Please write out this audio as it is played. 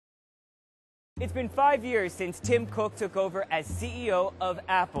It's been 5 years since Tim Cook took over as CEO of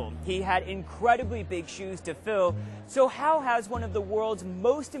Apple. He had incredibly big shoes to fill, so how has one of the world's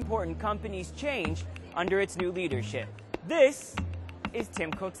most important companies changed under its new leadership? This is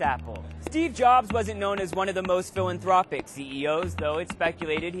Tim Cook's Apple. Steve Jobs wasn't known as one of the most philanthropic CEOs, though it's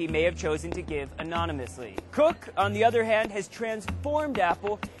speculated he may have chosen to give anonymously. Cook, on the other hand, has transformed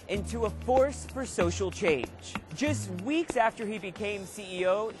Apple into a force for social change. Just weeks after he became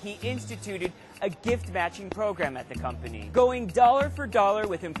CEO, he instituted a gift matching program at the company, going dollar for dollar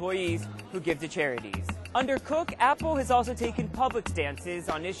with employees who give to charities. Under Cook, Apple has also taken public stances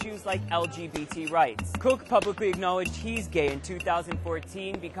on issues like LGBT rights. Cook publicly acknowledged he's gay in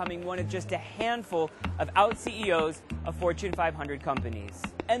 2014, becoming one of just a handful of out CEOs of Fortune 500 companies.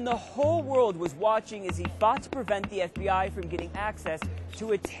 And the whole world was watching as he fought to prevent the FBI from getting access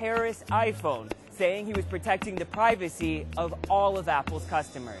to a terrorist iPhone, saying he was protecting the privacy of all of Apple's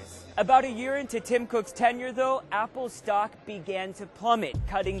customers. About a year into Tim Cook's tenure, though, Apple's stock began to plummet,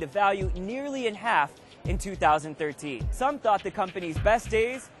 cutting the value nearly in half in 2013. Some thought the company's best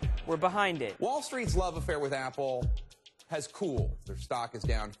days were behind it. Wall Street's love affair with Apple has cooled. Their stock is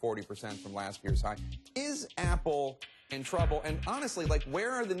down 40% from last year's high. Is Apple in trouble? And honestly,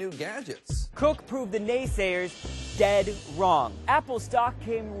 where are the new gadgets? Cook proved the naysayers dead wrong. Apple stock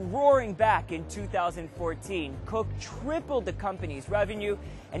came roaring back in 2014. Cook tripled the company's revenue,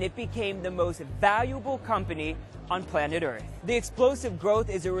 and it became the most valuable company on planet Earth. The explosive growth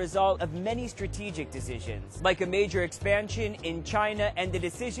is a result of many strategic decisions, like a major expansion in China and the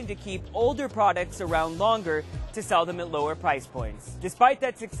decision to keep older products around longer to sell them at lower price points. Despite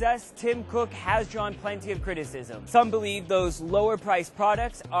that success, Tim Cook has drawn plenty of criticism. Some believe those lower priced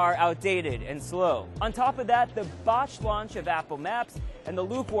products are outdated and slow. On top of that, the botched launch of Apple Maps and the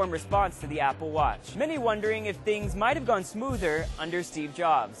lukewarm response to the Apple Watch. Many wondering if things might have gone smoother under Steve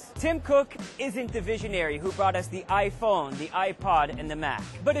Jobs. Tim Cook isn't the visionary who brought us the iPhone, the iPod, and the Mac.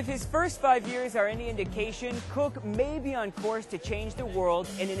 But if his first 5 years are any indication, Cook may be on course to change the world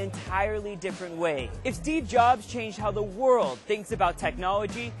in an entirely different way. If Steve Jobs changed how the world thinks about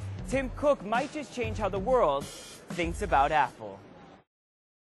technology, Tim Cook might just change how the world thinks about Apple.